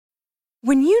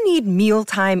When you need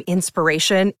mealtime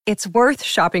inspiration, it's worth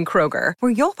shopping Kroger,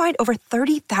 where you'll find over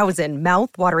 30,000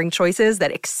 mouth-watering choices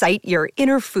that excite your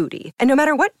inner foodie. And no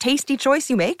matter what tasty choice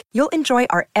you make, you'll enjoy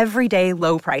our everyday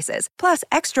low prices, plus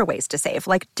extra ways to save,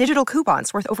 like digital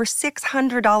coupons worth over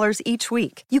 $600 each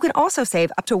week. You can also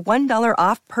save up to $1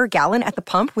 off per gallon at the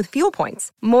pump with fuel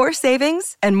points. More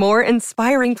savings and more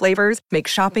inspiring flavors make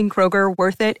shopping Kroger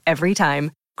worth it every time.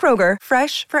 Kroger,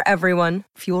 fresh for everyone.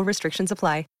 Fuel restrictions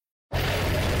apply.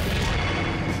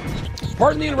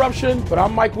 Pardon the interruption, but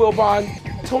I'm Mike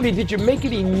Wilbon. Tony, did you make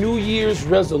any New Year's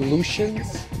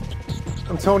resolutions?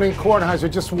 I'm Tony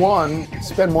Kornheiser. Just one.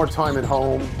 Spend more time at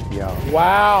home. Yeah.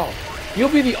 Wow. You'll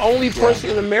be the only person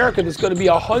in America that's going to be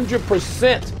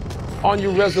 100% on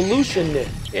your resolution then.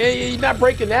 You're not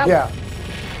breaking that one.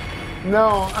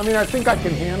 No, I mean, I think I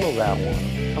can handle that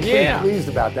one. I'm pretty pleased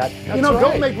about that. That's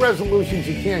don't make resolutions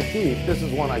you can't keep. This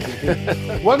is one I can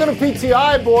keep. Welcome to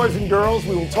PTI, boys and girls.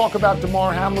 We will talk about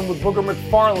Damar Hamlin with Booger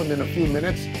McFarland in a few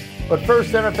minutes. But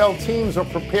first, NFL teams are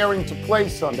preparing to play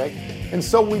Sunday. And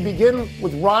so we begin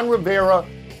with Ron Rivera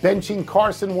benching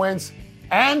Carson Wentz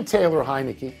and Taylor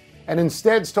Heineke, and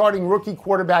instead starting rookie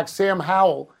quarterback Sam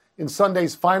Howell in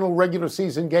Sunday's final regular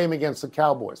season game against the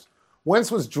Cowboys. Wentz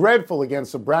was dreadful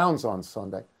against the Browns on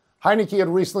Sunday. Heineke had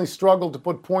recently struggled to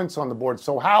put points on the board,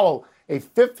 so Howell, a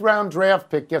fifth-round draft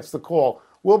pick, gets the call.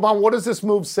 Wilbon, what does this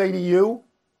move say to you?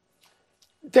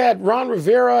 That Ron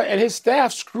Rivera and his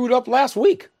staff screwed up last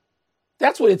week.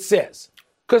 That's what it says.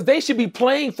 Because they should be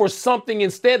playing for something.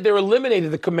 Instead, they're eliminating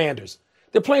the Commanders.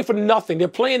 They're playing for nothing. They're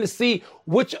playing to see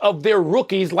which of their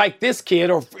rookies, like this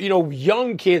kid or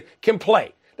young kid, can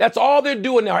play. That's all they're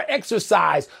doing now,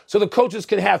 exercise, so the coaches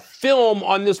can have film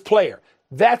on this player.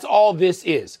 That's all this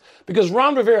is. Because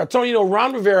Ron Rivera, Tony,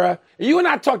 Ron Rivera, you and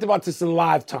I talked about this in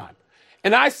live time.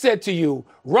 And I said to you,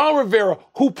 Ron Rivera,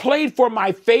 who played for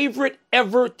my favorite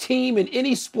ever team in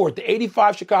any sport, the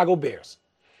 '85 Chicago Bears.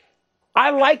 I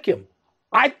like him.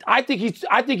 I think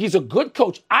he's a good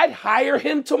coach. I'd hire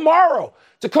him tomorrow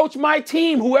to coach my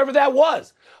team, whoever that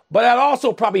was. But I'd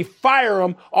also probably fire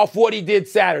him off what he did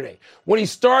Saturday. When he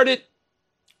started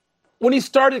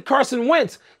Carson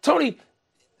Wentz, Tony,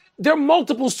 there are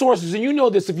multiple sources, and you know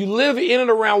this if you live in and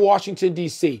around Washington,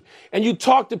 D.C., and you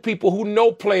talk to people who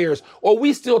know players, or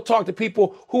we still talk to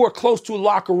people who are close to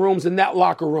locker rooms in that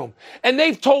locker room. And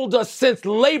they've told us since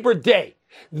Labor Day,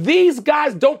 these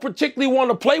guys don't particularly want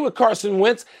to play with Carson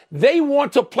Wentz. They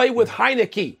want to play with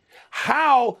Heineke.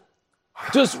 How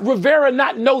does Rivera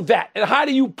not know that? And how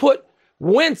do you put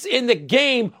Wentz in the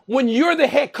game when you're the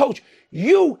head coach?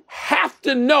 You have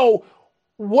to know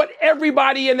what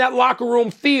everybody in that locker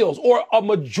room feels, or a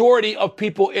majority of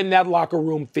people in that locker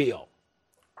room feel.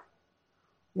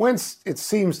 Wentz, it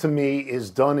seems to me, is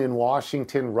done in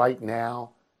Washington right now.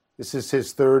 This is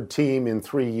his third team in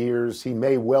 3 years. He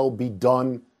may well be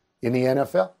done in the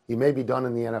NFL. He may be done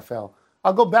in the NFL.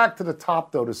 I'll go back to the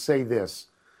top, though, to say this.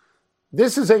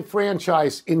 This is a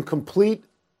franchise in complete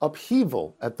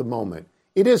upheaval at the moment.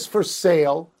 It is for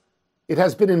sale. It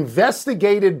has been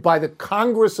investigated by the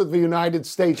Congress of the United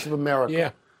States of America.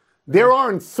 Yeah. There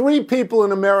aren't 3 people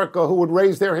in America who would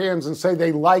raise their hands and say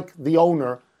they like the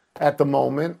owner at the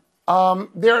moment.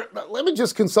 Let me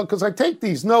just consult, because I take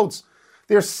these notes.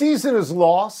 Their season is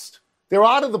lost. They're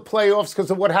out of the playoffs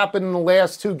because of what happened in the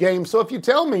last 2 games. So if you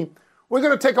tell me we're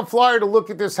going to take a flyer to look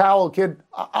at this Howell kid,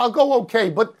 I'll go okay.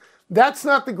 But that's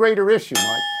not the greater issue,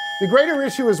 Mike. The greater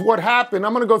issue is what happened.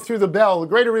 I'm going to go through the bell. The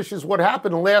greater issue is what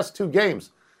happened in the last 2 games.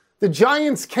 The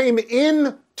Giants came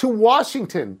in to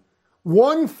Washington,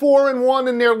 1-4-1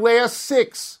 in their last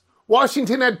 6.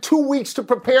 Washington had 2 weeks to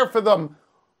prepare for them.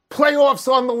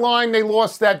 Playoffs on the line, they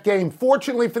lost that game.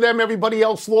 Fortunately for them, everybody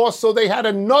else lost, so they had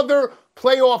another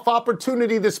playoff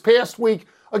opportunity this past week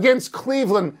against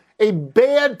Cleveland, a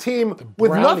bad team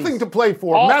with nothing to play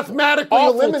for, mathematically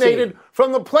eliminated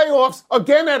from the playoffs,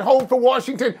 again at home for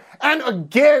Washington, and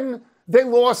again they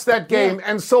lost that game. Yeah.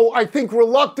 And so I think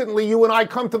reluctantly you and I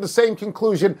come to the same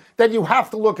conclusion that you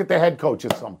have to look at the head coach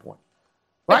at some point.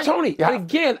 Right? Tony,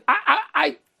 again,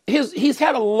 he's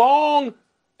had a long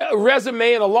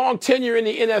resume and a long tenure in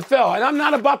the NFL, and I'm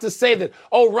not about to say that,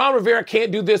 Ron Rivera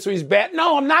can't do this or he's bad.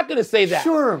 No, I'm not going to say that.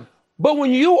 Sure. But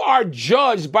when you are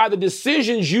judged by the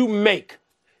decisions you make,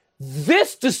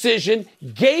 this decision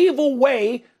gave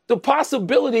away the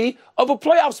possibility of a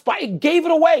playoff spot. It gave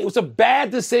it away. It was a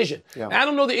bad decision. Yeah. I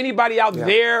don't know that anybody out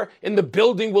there in the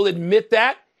building will admit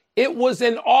that. It was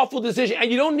an awful decision,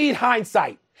 and you don't need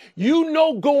hindsight. You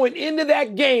know going into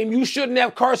that game, you shouldn't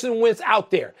have Carson Wentz out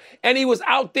there. And he was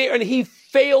out there, and he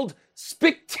failed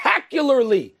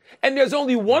spectacularly. And there's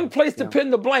only one place to pin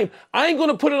the blame. I ain't going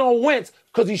to put it on Wentz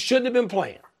because he shouldn't have been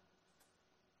playing.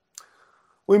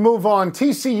 We move on.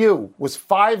 TCU was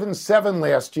 5-7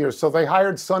 last year, so they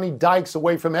hired Sonny Dykes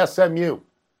away from SMU.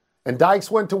 And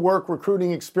Dykes went to work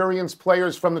recruiting experienced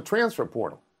players from the transfer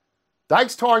portal.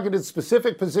 Dykes targeted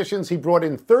specific positions. He brought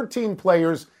in 13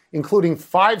 players, including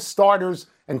 5 starters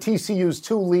and TCU's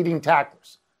 2 leading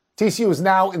tacklers. TCU is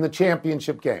now in the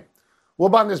championship game.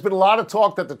 Wilbon, there's been a lot of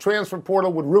talk that the transfer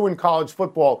portal would ruin college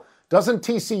football. Doesn't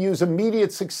TCU's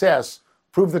immediate success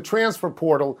prove the transfer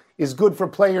portal is good for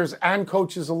players and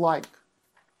coaches alike?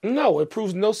 No, it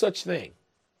proves no such thing.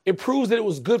 It proves that it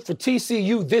was good for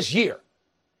TCU this year.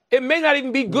 It may not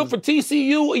even be good for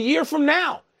TCU a year from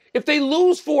now. If they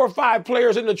lose 4 or 5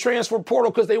 players in the transfer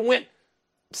portal because they went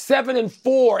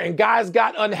 7-4 and guys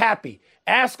got unhappy,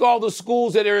 ask all the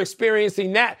schools that are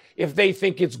experiencing that if they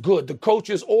think it's good, the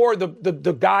coaches or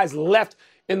the guys left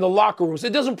in the locker rooms.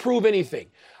 It doesn't prove anything.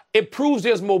 It proves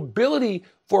there's mobility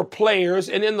for players,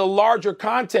 and in the larger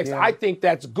context, I think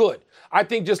that's good. I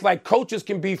think just like coaches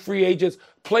can be free agents,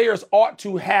 players ought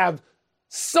to have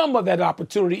some of that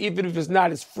opportunity, even if it's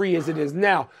not as free as it is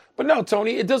now. But no,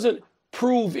 Tony, it doesn't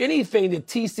prove anything that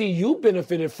TCU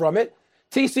benefited from it.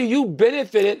 TCU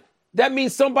benefited. That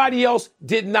means somebody else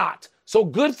did not. So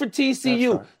good for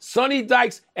TCU. Right. Sonny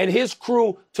Dykes and his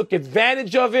crew took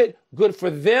advantage of it. Good for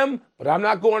them, but I'm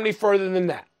not going any further than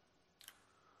that.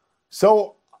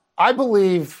 So I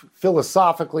believe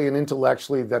philosophically and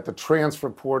intellectually that the transfer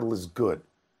portal is good.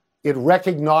 It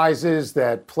recognizes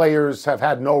that players have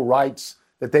had no rights,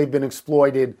 that they've been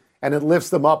exploited, and it lifts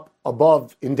them up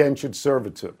above indentured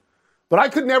servitude. But I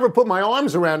could never put my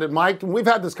arms around it, Mike, and we've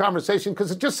had this conversation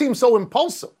because it just seems so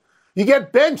impulsive. You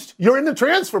get benched, you're in the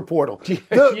transfer portal.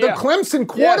 The Clemson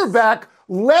quarterback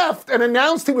left and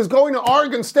announced he was going to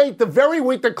Oregon State the very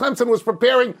week that Clemson was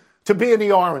preparing to be in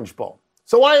the Orange Bowl.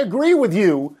 So I agree with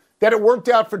you that it worked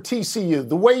out for TCU.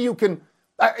 The way you can,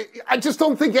 I just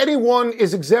don't think anyone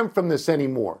is exempt from this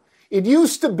anymore. It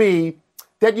used to be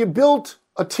that you built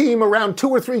a team around 2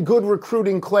 or 3 good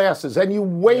recruiting classes and you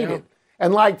waited.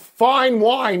 And like fine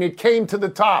wine, it came to the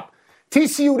top.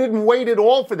 TCU didn't wait at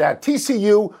all for that.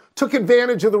 TCU took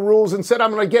advantage of the rules and said,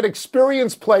 I'm going to get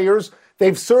experienced players.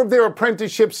 They've served their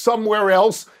apprenticeship somewhere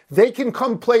else. They can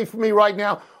come play for me right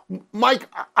now. Mike,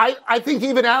 I think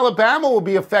even Alabama will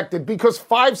be affected because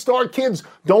 5-star kids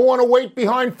don't want to wait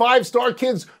behind 5-star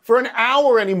kids for an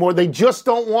hour anymore. They just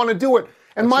don't want to do it.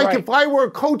 And Mike, if I were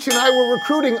a coach and I were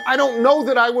recruiting, I don't know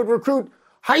that I would recruit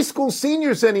high school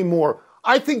seniors anymore.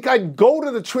 I think I'd go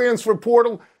to the transfer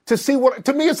portal to see what,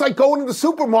 to me, it's like going to the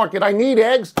supermarket. I need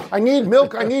eggs, I need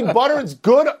milk, I need butter. It's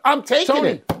good. I'm taking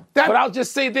it. But I'll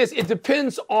just say this. It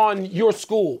depends on your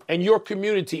school and your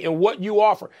community and what you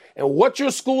offer and what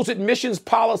your school's admissions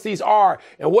policies are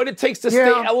and what it takes to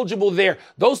stay eligible there.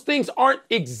 Those things aren't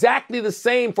exactly the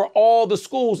same for all the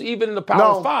schools, even in the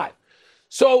Power 5.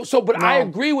 But I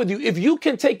agree with you. If you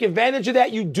can take advantage of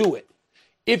that, you do it.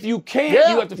 If you can't,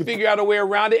 you have to figure out a way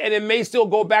around it, and it may still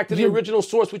go back to the original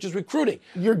source, which is recruiting.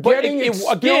 You're getting it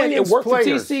worked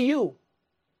players. For TCU.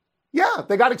 Yeah,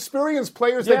 they got experienced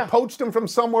players. They poached them from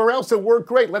somewhere else. It worked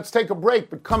great. Let's take a break.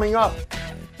 But coming up,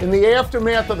 in the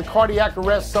aftermath of the cardiac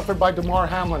arrest suffered by Damar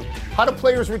Hamlin, how do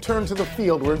players return to the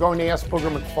field? We're going to ask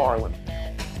Booger McFarland.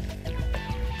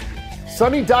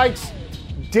 Sonny Dykes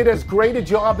did as great a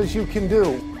job as you can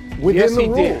do within the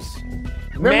rules.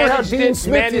 Remember how Dean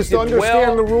Smith used to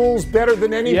understand the rules better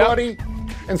than anybody?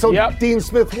 And so Dean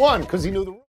Smith won because he knew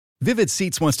the rules. Vivid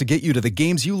Seats wants to get you to the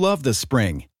games you love this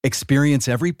spring. Experience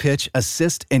every pitch,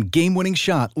 assist, and game-winning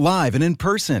shot live and in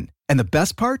person. And the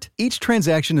best part? Each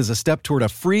transaction is a step toward a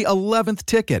free 11th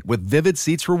ticket with Vivid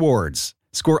Seats rewards.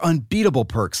 Score unbeatable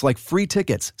perks like free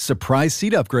tickets, surprise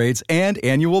seat upgrades, and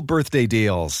annual birthday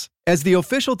deals. As the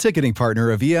official ticketing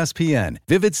partner of ESPN,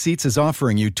 Vivid Seats is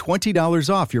offering you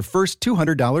 $20 off your first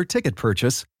 $200 ticket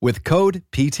purchase with code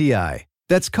PTI.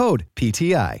 That's code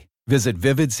PTI. Visit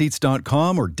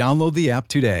vividseats.com or download the app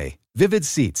today. Vivid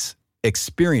Seats.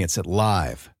 Experience it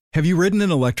live. Have you ridden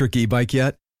an electric e-bike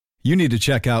yet? You need to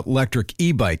check out Lectric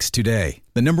E-Bikes today,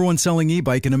 the #1 selling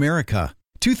e-bike in America.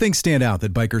 2 things stand out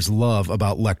that bikers love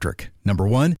about Lectric. Number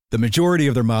 1, the majority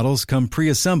of their models come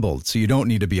pre-assembled, so you don't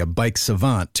need to be a bike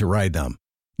savant to ride them.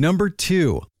 Number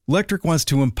 2, Lectric wants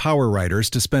to empower riders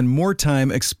to spend more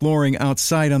time exploring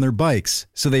outside on their bikes,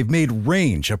 so they've made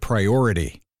range a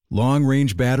priority.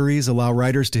 Long-range batteries allow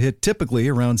riders to hit typically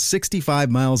around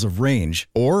 65 miles of range,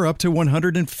 or up to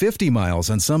 150 miles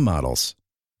on some models.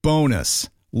 Bonus,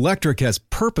 Lectric has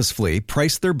purposefully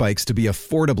priced their bikes to be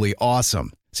affordably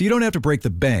awesome, so you don't have to break the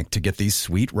bank to get these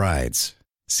sweet rides.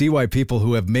 See why people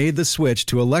who have made the switch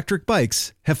to electric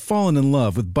bikes have fallen in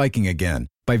love with biking again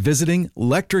by visiting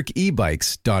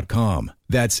lectricebikes.com.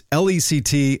 That's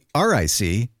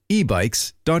LECTRIC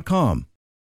ebikes.com.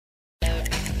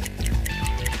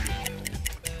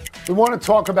 We want to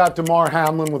talk about Damar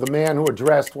Hamlin with a man who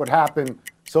addressed what happened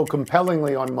so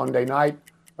compellingly on Monday night.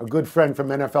 A good friend from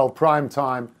NFL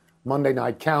Primetime, Monday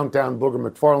Night Countdown, Booger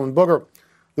McFarland. Booger,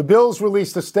 the Bills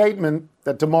released a statement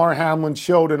that Damar Hamlin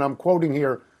showed, and I'm quoting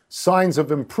here, signs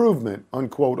of improvement,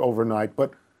 unquote, overnight,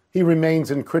 but he remains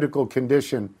in critical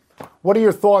condition. What are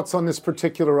your thoughts on this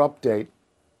particular update?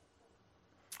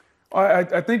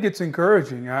 I think it's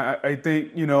encouraging. I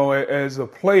think, as a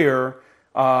player,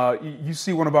 you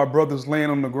see one of our brothers laying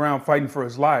on the ground fighting for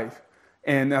his life.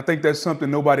 And I think that's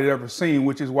something nobody had ever seen,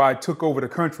 which is why I took over the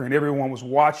country and everyone was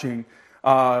watching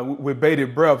with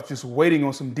bated breath, just waiting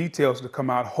on some details to come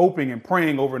out, hoping and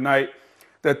praying overnight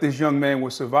that this young man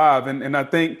would survive. And I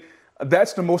think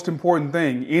that's the most important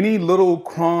thing. Any little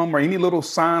crumb or any little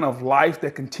sign of life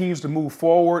that continues to move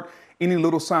forward, any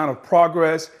little sign of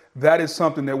progress, that is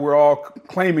something that we're all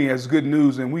claiming as good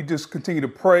news. And we just continue to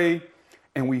pray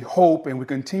and we hope and we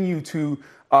continue to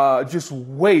just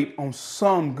wait on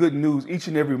some good news each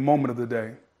and every moment of the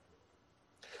day.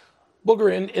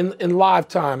 Booger, in live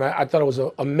time, I thought it was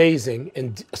amazing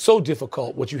and so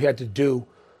difficult what you had to do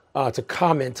to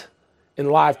comment in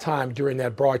live time during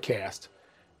that broadcast.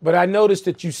 But I noticed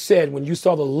that you said when you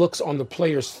saw the looks on the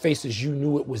players' faces, you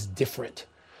knew it was different.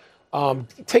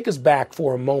 Take us back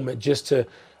for a moment just to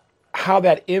how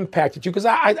that impacted you, because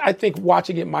I think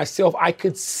watching it myself, I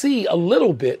could see a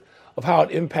little bit of how it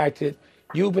impacted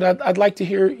you, but I'd like to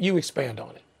hear you expand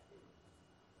on it.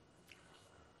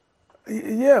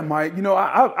 Yeah, Mike.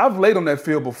 I've laid on that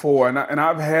field before, and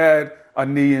I've had a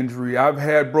knee injury. I've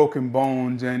had broken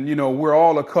bones, and we're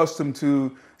all accustomed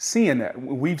to seeing that.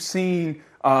 We've seen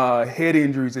head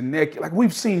injuries and neck. Like,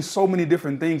 we've seen so many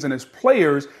different things, and as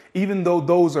players, even though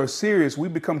those are serious, we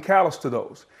become callous to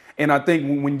those. And I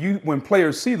think when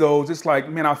players see those, it's like,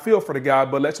 man, I feel for the guy,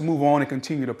 but let's move on and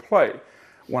continue to play.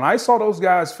 When I saw those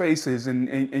guys' faces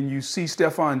and you see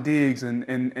Stefon Diggs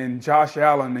and Josh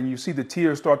Allen and you see the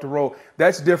tears start to roll,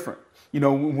 that's different.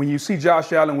 When you see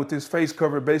Josh Allen with his face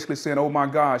covered basically saying, oh my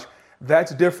gosh,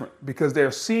 that's different because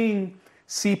they're seeing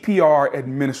CPR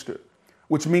administered,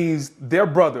 which means their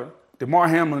brother, Damar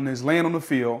Hamlin, is laying on the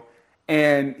field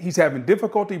and he's having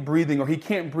difficulty breathing or he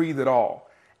can't breathe at all.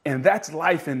 And that's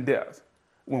life and death.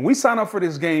 When we sign up for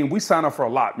this game, we sign up for a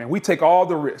lot, man. We take all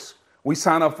the risks. We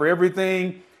sign up for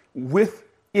everything with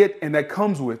it and that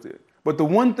comes with it. But the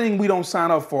one thing we don't sign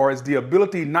up for is the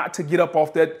ability not to get up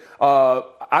off that,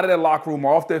 out of that locker room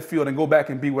or off that field and go back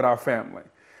and be with our family.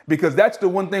 Because that's the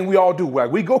one thing we all do. Right?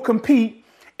 We go compete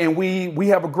and we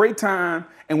have a great time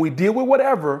and we deal with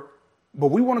whatever,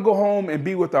 but we want to go home and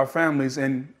be with our families.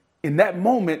 And in that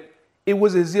moment, it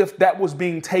was as if that was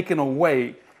being taken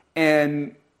away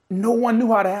and no one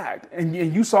knew how to act. And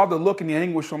you saw the look and the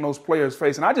anguish on those players'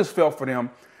 face. And I just felt for them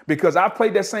because I've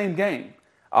played that same game.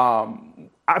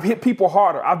 I've hit people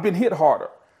harder. I've been hit harder.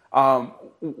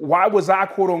 Why was I,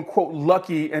 quote unquote,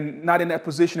 lucky and not in that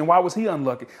position? And why was he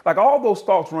unlucky? Like, all those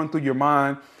thoughts run through your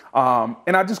mind.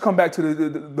 And I just come back to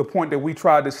the point that we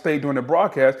tried to state during the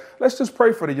broadcast. Let's just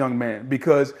pray for the young man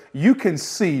because you can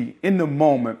see in the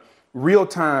moment, real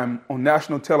time on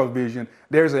national television,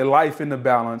 there's a life in the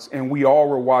balance, and we all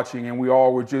were watching, and we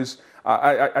all were just,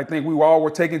 I think we all were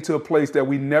taken to a place that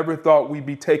we never thought we'd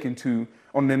be taken to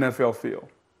on the NFL field.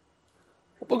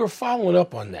 Booger, following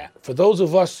up on that, for those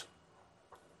of us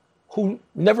who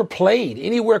never played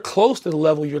anywhere close to the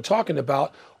level you're talking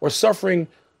about or suffering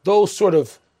those sort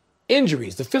of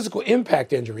injuries, the physical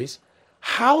impact injuries,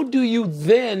 how do you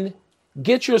then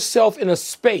get yourself in a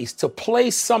space to play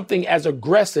something as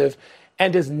aggressive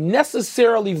and as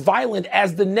necessarily violent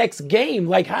as the next game?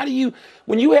 Like, how do you,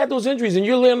 when you had those injuries and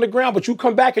you're laying on the ground, but you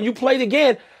come back and you played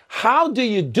again, how do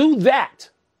you do that?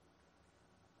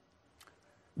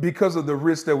 Because of the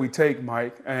risks that we take,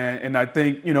 Mike. And I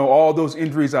think, all those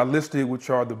injuries I listed, which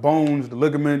are the bones, the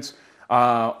ligaments,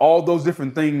 all those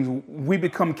different things, we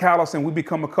become callous and we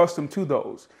become accustomed to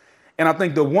those. And I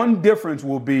think the one difference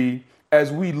will be as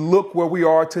we look where we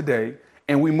are today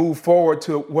and we move forward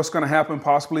to what's going to happen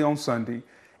possibly on Sunday,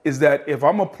 is that if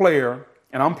I'm a player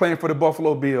and I'm playing for the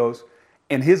Buffalo Bills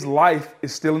and his life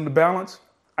is still in the balance,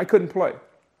 I couldn't play.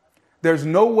 There's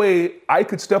no way I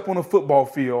could step on a football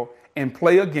field and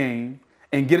play a game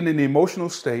and get in an emotional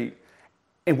state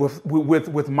and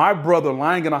with my brother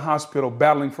lying in a hospital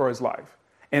battling for his life.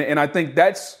 And I think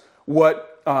that's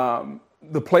what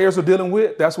the players are dealing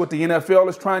with. That's what the NFL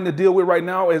is trying to deal with right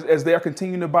now as they're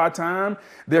continuing to buy time.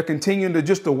 They're continuing to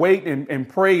just to wait and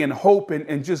pray and hope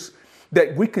and just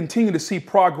that we continue to see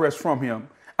progress from him.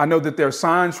 I know that there are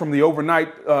signs from the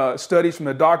overnight studies from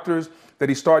the doctors that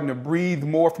he's starting to breathe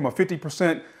more from a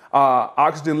 50%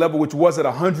 oxygen level, which was at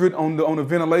 100 on the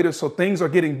ventilator. So things are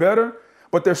getting better,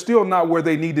 but they're still not where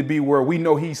they need to be, where we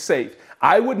know he's safe.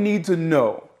 I would need to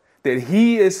know that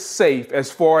he is safe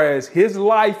as far as his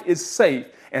life is safe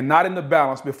and not in the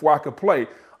balance before I could play.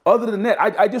 Other than that,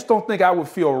 I just don't think I would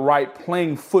feel right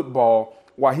playing football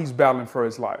while he's battling for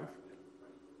his life.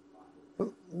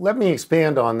 Let me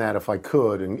expand on that if I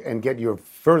could and get your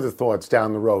further thoughts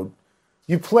down the road.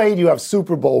 You played, you have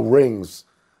Super Bowl rings.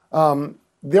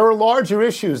 There are larger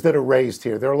issues that are raised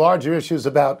here. There are larger issues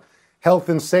about health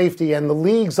and safety and the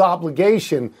league's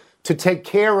obligation to take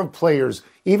care of players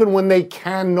even when they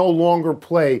can no longer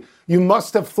play. You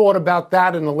must have thought about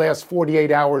that in the last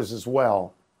 48 hours as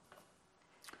well.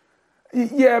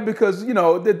 Yeah, because,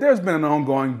 there's been an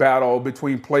ongoing battle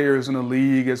between players in the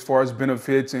league as far as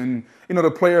benefits. And,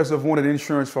 the players have wanted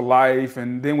insurance for life.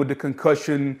 And then with the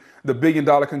concussion, the $1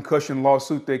 billion concussion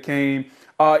lawsuit that came,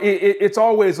 it's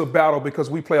always a battle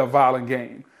because we play a violent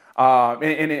game.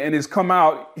 And it's come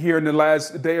out here in the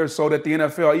last day or so that the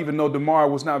NFL, even though DeMar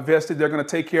was not vested, they're going to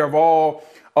take care of all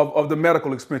of the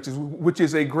medical expenses, which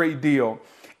is a great deal.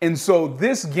 And so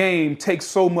this game takes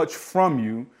so much from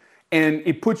you, and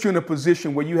it puts you in a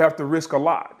position where you have to risk a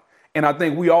lot. And I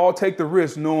think we all take the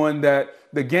risk knowing that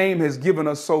the game has given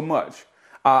us so much.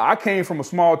 I came from a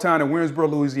small town in Winsboro,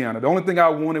 Louisiana. The only thing I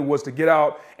wanted was to get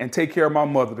out and take care of my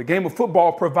mother. The game of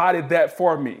football provided that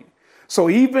for me. So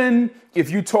even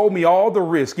if you told me all the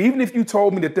risk, even if you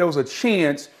told me that there was a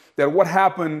chance that what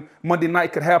happened Monday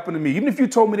night could happen to me, even if you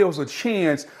told me there was a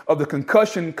chance of the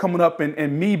concussion coming up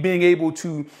and me being able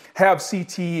to have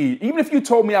CTE, even if you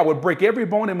told me I would break every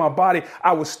bone in my body,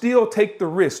 I would still take the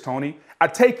risk, Tony. I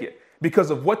take it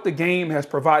because of what the game has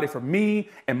provided for me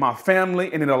and my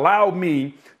family, and it allowed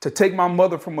me to take my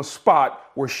mother from a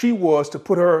spot where she was to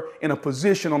put her in a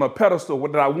position on a pedestal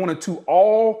that I wanted to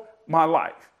all my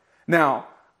life. Now,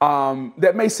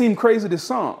 that may seem crazy to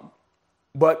some,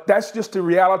 but that's just the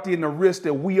reality and the risk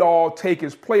that we all take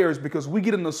as players because we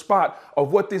get in the spot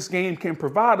of what this game can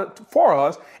provide for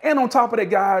us. And on top of that,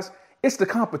 guys, it's the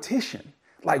competition.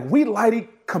 Like, we like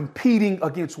it competing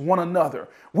against one another.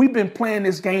 We've been playing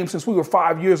this game since we were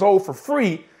 5 years old for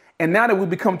free. And now that we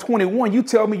become 21, you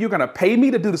tell me you're going to pay me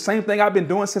to do the same thing I've been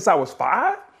doing since I was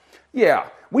 5? Yeah,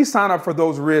 we sign up for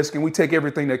those risks and we take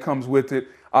everything that comes with it.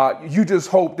 You just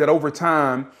hope that over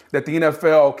time that the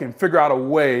NFL can figure out a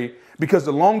way, because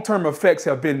the long-term effects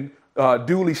have been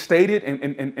duly stated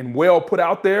and well put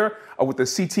out there with the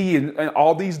CT and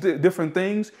all these different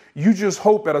things. You just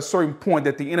hope at a certain point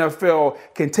that the NFL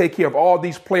can take care of all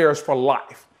these players for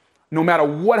life. No matter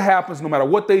what happens, no matter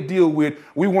what they deal with,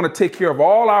 we want to take care of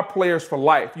all our players for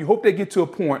life. You hope they get to a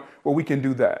point where we can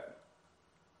do that.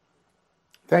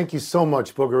 Thank you so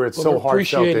much, Booger. It's so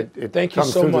heartfelt. It Thank you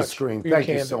comes so through much. the screen. Thank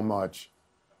you so much.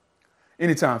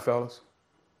 Anytime, fellas.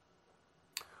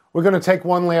 We're going to take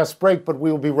one last break, but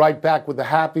we will be right back with the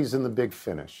Happies and the Big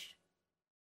Finish.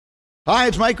 Hi,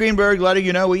 it's Mike Greenberg letting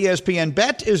you know ESPN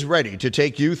Bet is ready to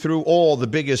take you through all the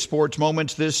biggest sports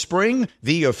moments this spring.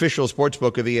 The official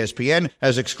sportsbook of ESPN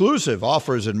has exclusive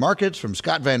offers and markets from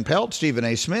Scott Van Pelt, Stephen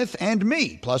A. Smith, and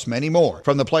me, plus many more.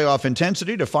 From the playoff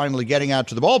intensity to finally getting out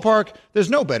to the ballpark,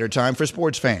 there's no better time for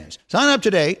sports fans. Sign up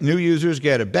today. New users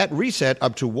get a bet reset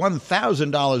up to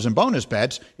 $1,000 in bonus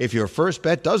bets if your first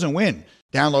bet doesn't win.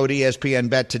 Download ESPN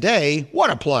Bet today.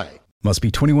 What a play. Must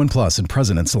be 21 plus and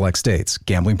present in select states.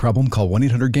 Gambling problem? Call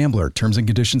 1-800-GAMBLER. Terms and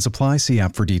conditions apply. See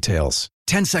app for details.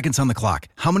 10 seconds on the clock.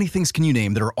 How many things can you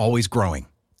name that are always growing?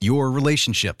 Your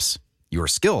relationships, your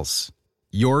skills,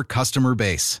 your customer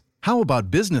base. How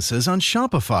about businesses on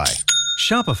Shopify?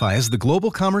 Shopify is the global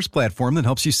commerce platform that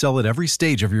helps you sell at every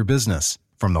stage of your business.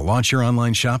 From the launch your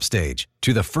online shop stage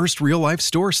to the first real-life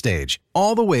store stage,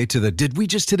 all the way to the did we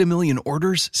just hit 1 million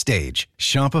orders stage.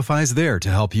 Shopify's there to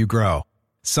help you grow.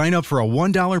 Sign up for a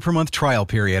 $1 per month trial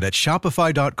period at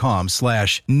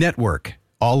shopify.com/network,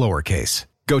 all lowercase.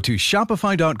 Go to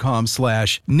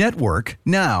shopify.com/network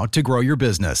now to grow your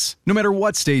business, no matter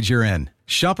what stage you're in.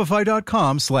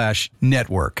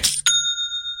 Shopify.com/network.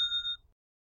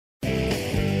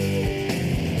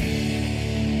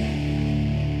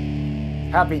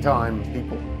 Happy time,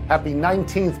 people. Happy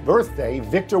 19th birthday,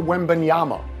 Victor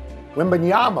Wembanyama.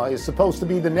 Wembanyama is supposed to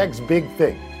be the next big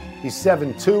thing. He's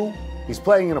 7'2". He's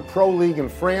playing in a pro league in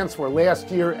France where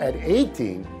last year at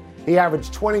 18, he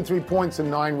averaged 23 points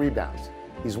and 9 rebounds.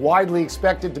 He's widely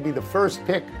expected to be the first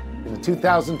pick in the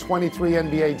 2023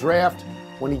 NBA draft.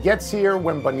 When he gets here,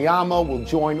 Wembanyama will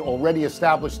join already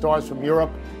established stars from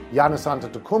Europe, Giannis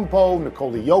Antetokounmpo,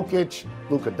 Nikola Jokic,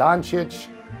 Luka Doncic.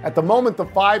 At the moment, the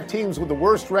 5 teams with the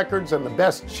worst records and the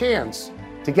best chance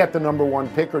to get the number 1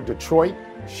 pick are Detroit,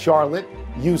 Charlotte,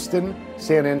 Houston,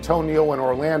 San Antonio, and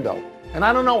Orlando. And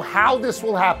I don't know how this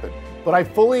will happen, but I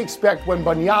fully expect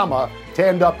Wembanyama to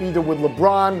end up either with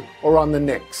LeBron or on the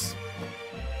Knicks.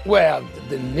 Well,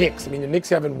 the Knicks. I mean, the Knicks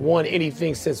haven't won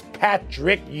anything since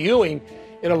Patrick Ewing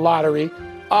in a lottery.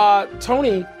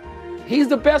 Tony, he's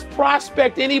the best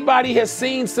prospect anybody has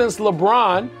seen since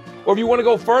LeBron, or if you want to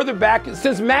go further back,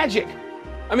 since Magic.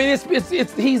 I mean, he's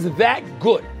that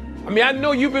good. I mean, I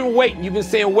know you've been waiting. You've been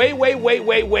saying,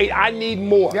 wait. I need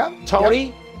more. Yep.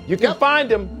 Tony, you can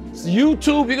find him. It's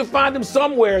YouTube, you can find him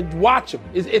somewhere. Watch him.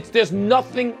 There's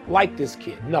nothing like this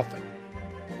kid. Nothing.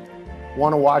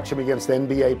 Want to watch him against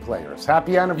NBA players.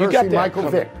 Happy anniversary, Michael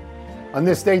Vick. On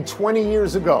this day 20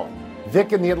 years ago,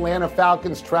 Vick and the Atlanta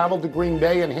Falcons traveled to Green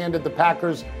Bay and handed the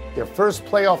Packers their first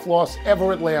playoff loss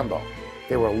ever at Lambeau.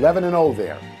 They were 11-0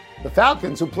 there. The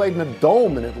Falcons, who played in a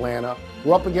dome in Atlanta,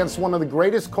 were up against one of the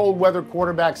greatest cold-weather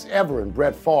quarterbacks ever in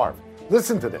Brett Favre.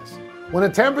 Listen to this. When the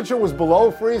temperature was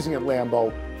below freezing at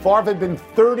Lambeau, Favre had been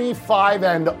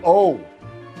 35-0.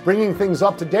 Bringing things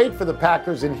up to date for the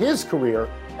Packers in his career,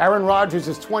 Aaron Rodgers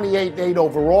is 28-8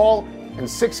 overall and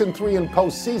 6-3 in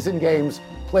postseason games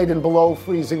played in below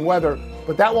freezing weather.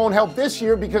 But that won't help this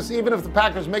year because even if the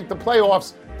Packers make the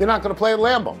playoffs, they're not going to play at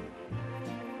Lambeau.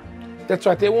 That's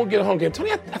right. They won't get a home game.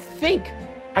 Tony, I think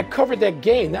I covered that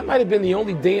game. That might have been the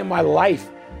only day in my life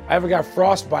I ever got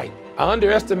frostbite. I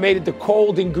underestimated the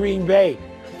cold in Green Bay.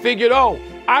 Figured,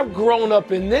 I've grown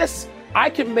up in this. I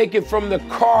can make it from the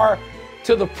car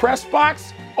to the press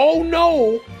box. Oh,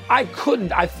 no, I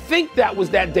couldn't. I think that was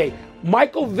that day.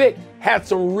 Michael Vick had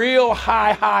some real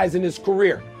high highs in his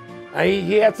career.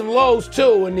 He had some lows,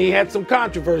 too, and he had some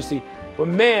controversy. But,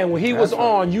 man, when he was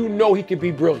on, you know he could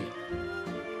be brilliant.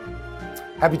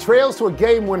 Happy trails to a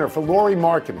game winner for Lauri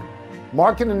Markkanen.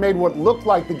 Markkanen made what looked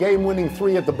like the game-winning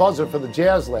 3 at the buzzer for the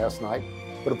Jazz last night,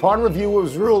 but upon review it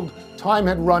was ruled time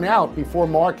had run out before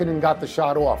Markkanen got the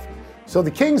shot off. So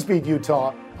the Kings beat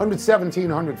Utah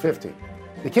 117-115.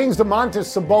 The Kings' Domantas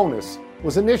Sabonis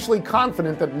was initially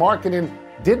confident that Markkanen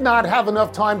did not have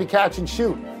enough time to catch and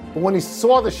shoot, but when he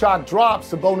saw the shot drop,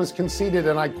 Sabonis conceded,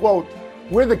 and I quote,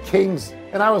 "We're the Kings."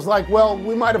 And I was like, well,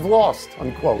 we might have lost,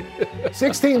 unquote.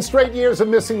 16 straight years of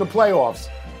missing the playoffs.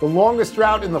 The longest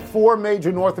drought in the 4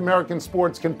 major North American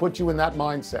sports can put you in that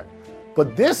mindset.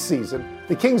 But this season,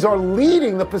 the Kings are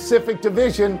leading the Pacific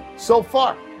Division so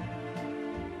far.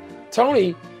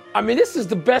 Tony, I mean, this is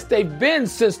the best they've been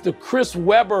since the Chris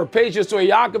Webber, Peja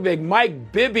Stojakovic,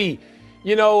 Mike Bibby.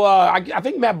 I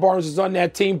think Matt Barnes is on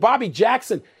that team. Bobby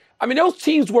Jackson. I mean, those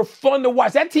teams were fun to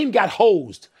watch. That team got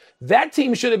hosed. That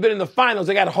team should have been in the finals.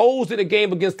 They got hosed in a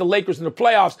game against the Lakers in the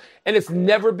playoffs, and it's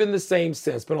never been the same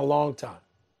since. It's been a long time.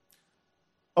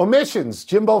 Omissions.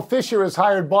 Jimbo Fisher has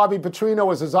hired Bobby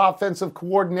Petrino as his offensive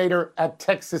coordinator at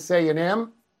Texas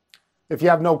A&M. If you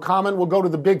have no comment, we'll go to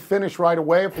the big finish right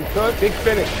away if we could. Big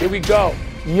finish. Here we go.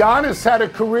 Giannis had a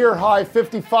career-high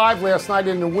 55 last night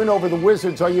in a win over the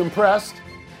Wizards. Are you impressed?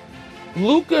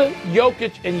 Luka,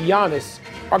 Jokic, and Giannis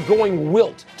are going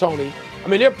wilt, Tony. I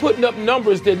mean, they're putting up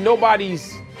numbers that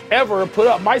nobody's ever put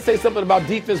up. Might say something about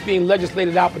defense being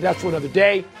legislated out, but that's for another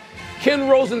day. Ken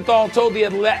Rosenthal told the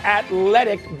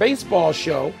Athletic baseball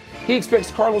show he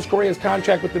expects Carlos Correa's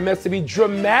contract with the Mets to be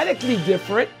dramatically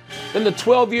different than the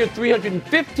 12-year,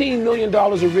 $315 million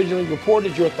originally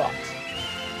reported. Your thoughts?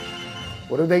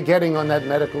 What are they getting on that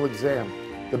medical exam?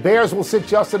 The Bears will sit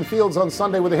Justin Fields on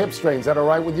Sunday with a hip strain. Is that all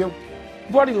right with you?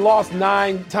 We've already lost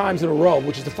 9 times in a row,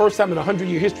 which is the first time in a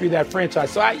 100-year history of that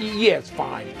franchise. So, yeah, it's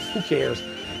fine. Who cares?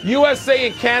 USA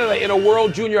and Canada in a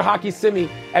World Junior Hockey Semi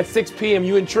at 6 p.m.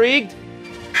 You intrigued?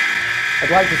 I'd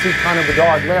like to see Connor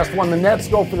Bedard. Last one, the Nets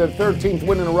go for their 13th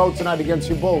win in a row tonight against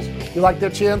your Bulls. You like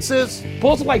their chances?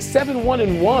 Bulls are like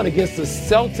 7-1-1 against the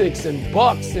Celtics and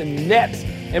Bucks and Nets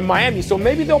and Miami. So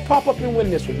maybe they'll pop up and win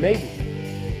this one. Maybe.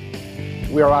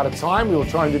 We are out of time. We will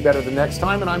try and do better the next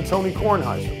time. And I'm Tony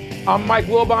Kornheiser. I'm Mike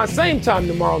Wilbon. Same time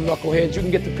tomorrow, Knuckleheads. You can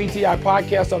get the PTI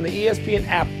podcast on the ESPN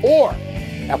app or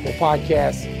Apple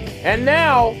Podcasts. And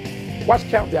now, watch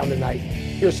Countdown tonight.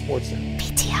 Here's SportsCenter.